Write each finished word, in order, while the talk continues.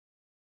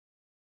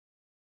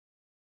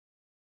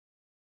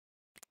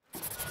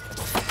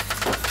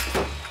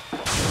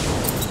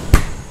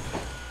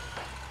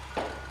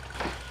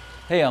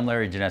Hey, I'm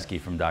Larry Janesky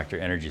from Dr.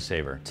 Energy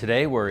Saver.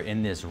 Today we're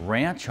in this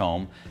ranch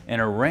home,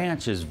 and a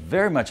ranch is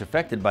very much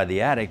affected by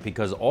the attic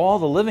because all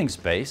the living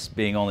space,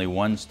 being only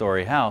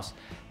one-story house,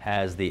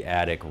 has the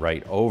attic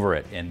right over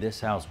it. And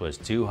this house was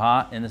too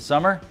hot in the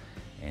summer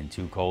and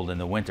too cold in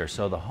the winter.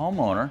 So the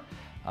homeowner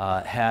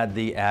had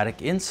the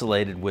attic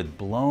insulated with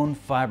blown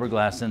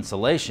fiberglass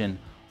insulation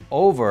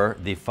over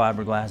the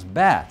fiberglass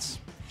bats.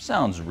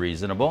 Sounds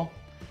reasonable.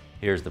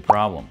 Here's the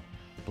problem.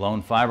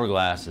 Blown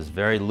fiberglass is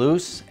very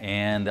loose,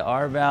 and the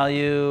R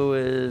value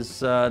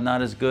is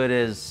not as good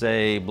as,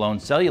 say, blown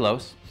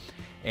cellulose.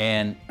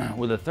 And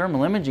with a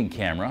thermal imaging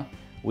camera,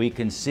 we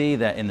can see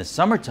that in the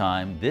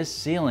summertime, this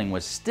ceiling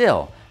was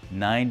still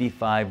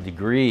 95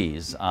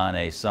 degrees on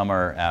a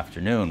summer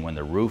afternoon when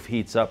the roof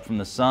heats up from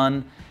the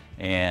sun,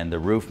 and the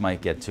roof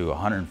might get to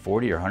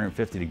 140 or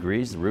 150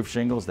 degrees. The roof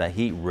shingles, that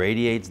heat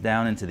radiates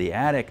down into the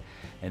attic,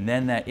 and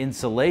then that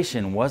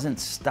insulation wasn't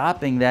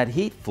stopping that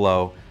heat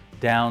flow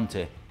down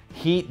to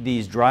heat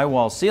these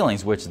drywall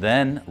ceilings, which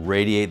then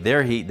radiate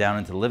their heat down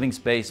into the living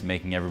space,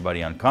 making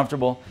everybody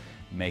uncomfortable,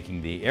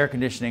 making the air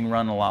conditioning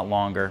run a lot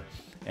longer,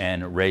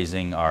 and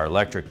raising our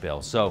electric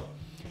bill. So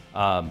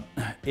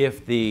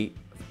if the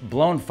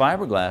blown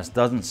fiberglass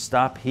doesn't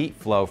stop heat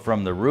flow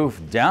from the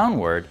roof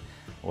downward,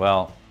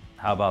 well,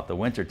 how about the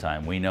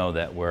wintertime? We know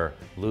that we're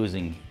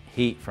losing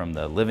heat from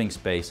the living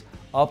space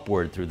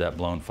upward through that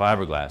blown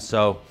fiberglass.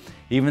 So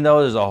even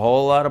though there's a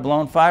whole lot of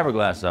blown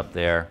fiberglass up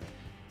there,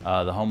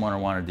 the homeowner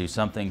wanted to do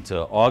something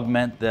to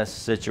augment this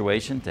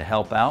situation, to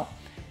help out.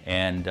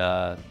 And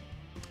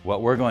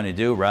what we're going to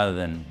do, rather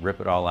than rip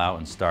it all out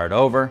and start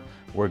over,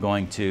 we're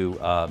going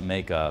to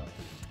make a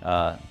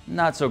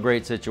not so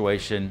great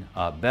situation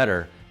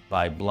better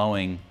by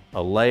blowing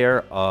a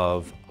layer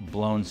of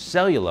blown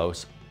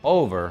cellulose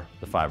over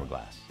the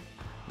fiberglass.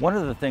 One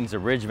of the things a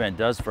ridge vent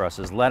does for us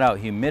is let out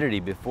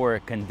humidity before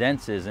it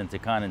condenses into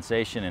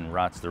condensation and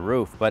rots the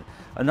roof. But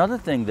another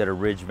thing that a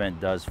ridge vent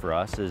does for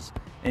us is,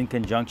 in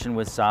conjunction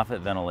with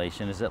soffit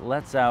ventilation, is it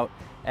lets out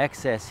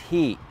excess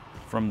heat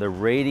from the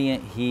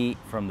radiant heat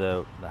from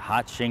the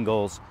hot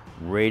shingles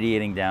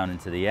radiating down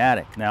into the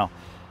attic. Now,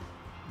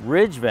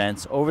 ridge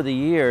vents over the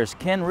years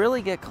can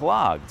really get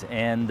clogged,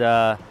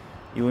 and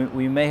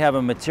we may have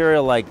a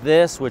material like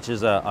this, which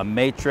is a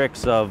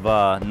matrix of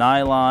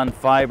nylon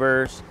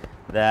fibers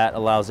that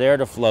allows air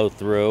to flow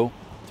through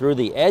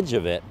the edge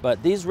of it.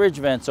 But these ridge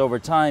vents over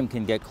time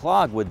can get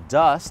clogged with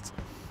dust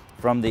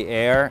from the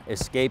air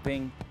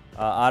escaping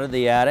out of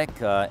the attic,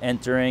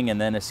 entering and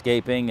then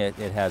escaping. It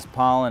has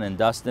pollen and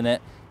dust in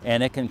it,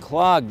 and it can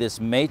clog this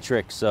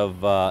matrix of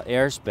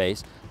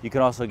airspace. You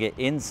can also get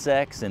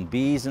insects and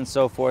bees and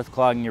so forth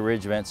clogging your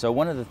ridge vent. So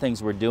one of the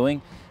things we're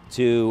doing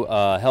to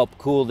help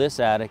cool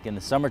this attic in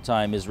the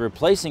summertime is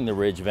replacing the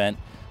ridge vent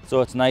so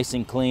it's nice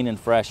and clean and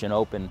fresh and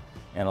open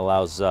and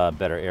allows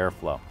better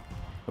airflow.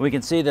 And we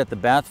can see that the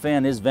bath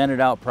fan is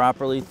vented out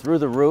properly through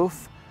the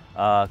roof.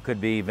 Could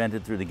be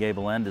vented through the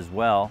gable end as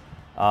well.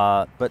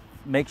 But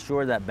make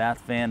sure that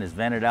bath fan is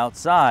vented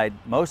outside.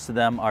 Most of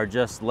them are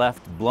just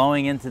left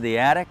blowing into the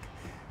attic,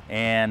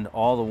 and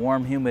all the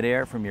warm, humid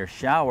air from your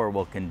shower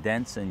will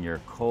condense in your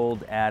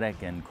cold attic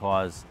and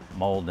cause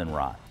mold and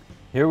rot.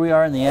 Here we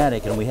are in the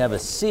attic, and we have a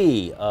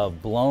sea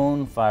of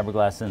blown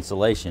fiberglass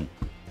insulation.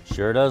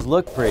 Sure does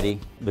look pretty.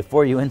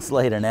 Before you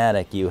insulate an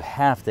attic, you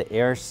have to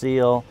air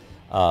seal,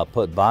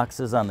 put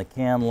boxes on the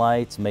can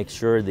lights, make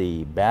sure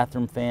the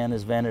bathroom fan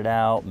is vented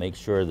out, make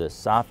sure the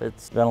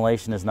soffit's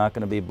ventilation is not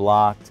going to be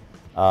blocked,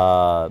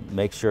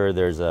 make sure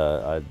there's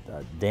a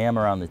dam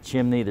around the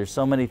chimney. There's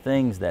so many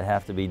things that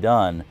have to be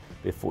done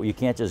before. You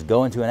can't just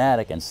go into an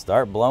attic and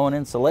start blowing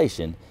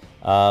insulation.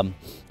 And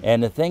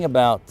the thing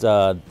about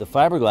the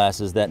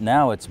fiberglass is that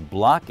now it's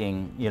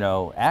blocking,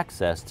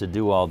 access to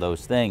do all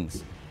those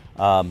things.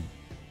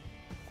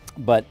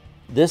 But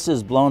this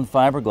is blown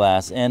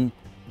fiberglass, and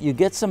you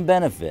get some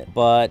benefit,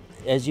 but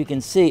as you can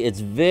see,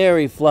 it's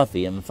very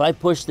fluffy. And if I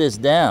push this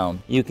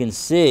down, you can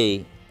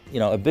see,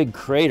 a big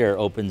crater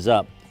opens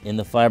up in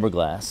the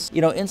fiberglass.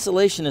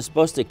 Insulation is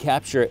supposed to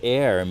capture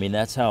air. I mean,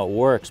 that's how it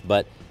works,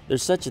 but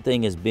there's such a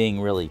thing as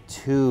being really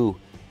too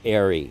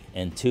airy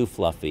and too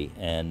fluffy.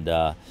 And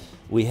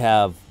we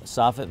have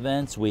soffit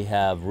vents, we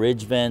have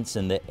ridge vents,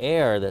 and the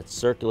air that's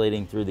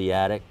circulating through the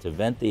attic to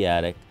vent the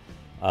attic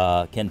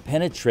can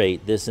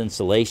penetrate this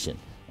insulation.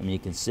 I mean, you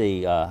can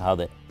see how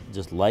the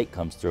just light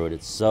comes through it.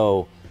 It's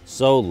so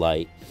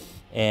light,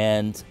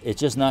 and it's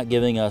just not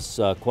giving us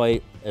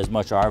quite as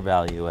much R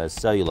value as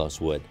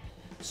cellulose would.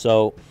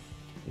 So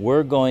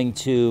we're going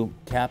to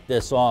cap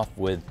this off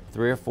with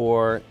 3 or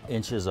 4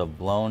 inches of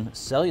blown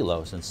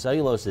cellulose, and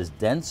cellulose is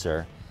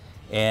denser,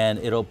 and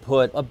it'll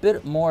put a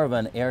bit more of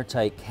an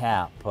airtight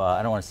cap.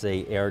 I don't want to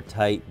say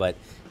airtight, but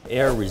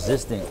air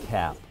resistant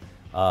cap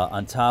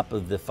on top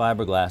of the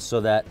fiberglass,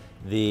 so that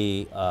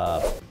the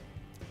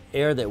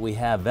air that we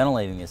have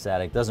ventilating this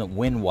attic doesn't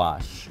wind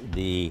wash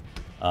the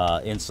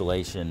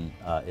insulation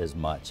as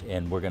much.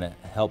 And we're going to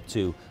help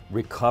to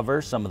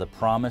recover some of the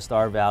promised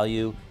R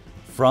value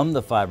from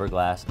the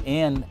fiberglass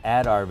and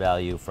add R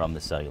value from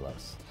the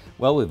cellulose.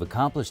 Well, we've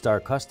accomplished our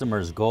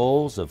customers'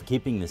 goals of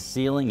keeping the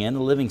ceiling and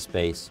the living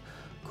space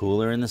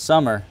cooler in the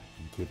summer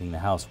and keeping the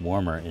house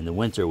warmer in the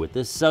winter with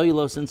this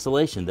cellulose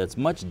insulation that's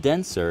much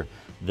denser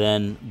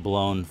than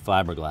blown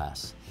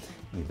fiberglass.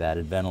 We've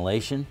added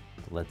ventilation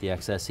to let the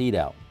excess heat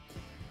out.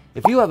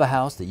 If you have a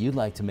house that you'd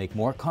like to make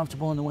more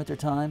comfortable in the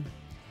wintertime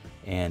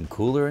and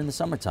cooler in the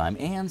summertime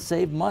and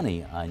save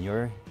money on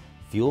your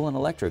fuel and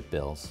electric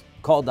bills,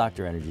 call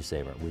Dr. Energy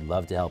Saver. We'd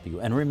love to help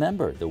you. And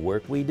remember, the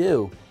work we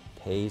do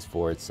pays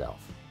for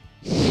itself.